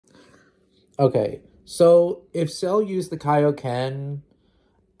Okay, so if Cell used the kaioken,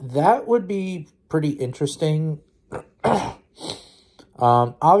 that would be pretty interesting.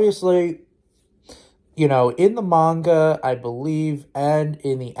 Obviously, in the manga, I believe, and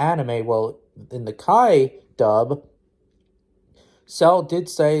in the anime, well, in the Kai dub, Cell did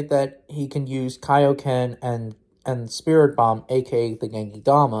say that he can use Kaioken and Spirit Bomb, aka the Genki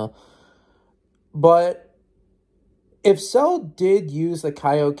Dama. But if Cell did use the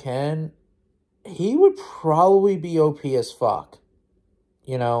Kaioken, he would probably be OP as fuck.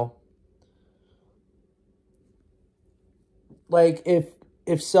 You know? Like,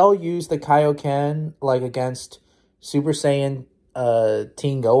 if Cell used the Kaioken, like, against Super Saiyan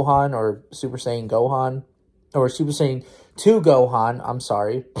Teen Gohan, or Super Saiyan Gohan, or Super Saiyan 2 Gohan, I'm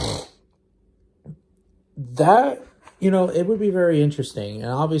sorry, that, it would be very interesting.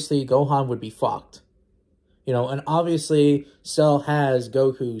 And obviously, Gohan would be fucked. And obviously, Cell has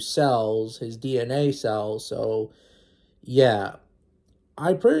Goku cells, his DNA cells, so, yeah.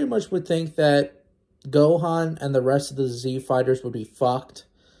 I pretty much would think that Gohan and the rest of the Z fighters would be fucked.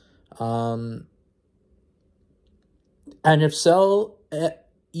 And if Cell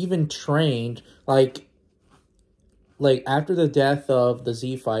even trained, like after the death of the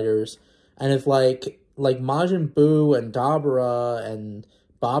Z fighters, and if like Majin Buu and Dabura and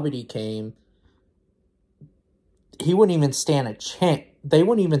Babidi came, he wouldn't even stand a chance. They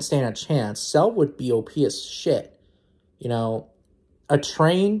wouldn't even stand a chance. Cell would be OP as shit. A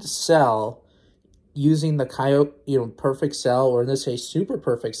trained Cell using the perfect Cell, or in this case, super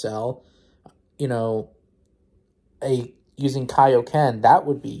perfect Cell, using Kaioken, that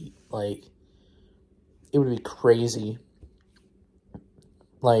would be, like, it would be crazy.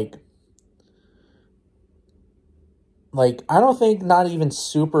 Like, I don't think not even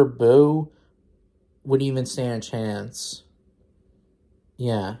Super Boo would even stand a chance.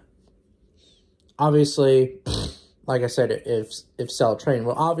 Yeah. Obviously, like I said, if Cell trained.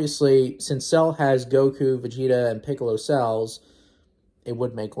 Well, obviously, since Cell has Goku, Vegeta, and Piccolo cells, it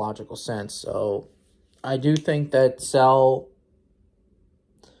would make logical sense. So, I do think that Cell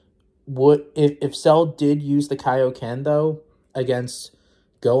would... If Cell did use the Kaioken, though, against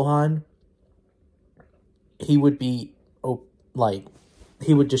Gohan, he would be...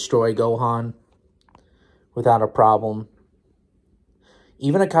 he would destroy Gohan without a problem.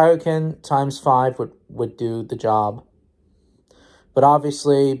 Even a Kaioken times 5 would do the job. But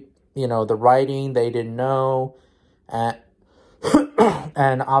obviously, the writing, they didn't know. And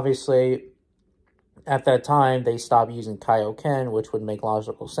obviously, at that time, they stopped using Kaioken, which would make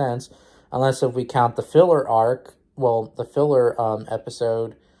logical sense. Unless if we count the filler arc, well, the filler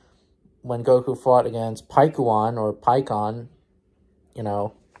episode, when Goku fought against Paikuan, or Paikon,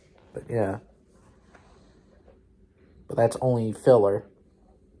 But yeah. But that's only filler.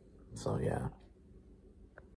 So, yeah.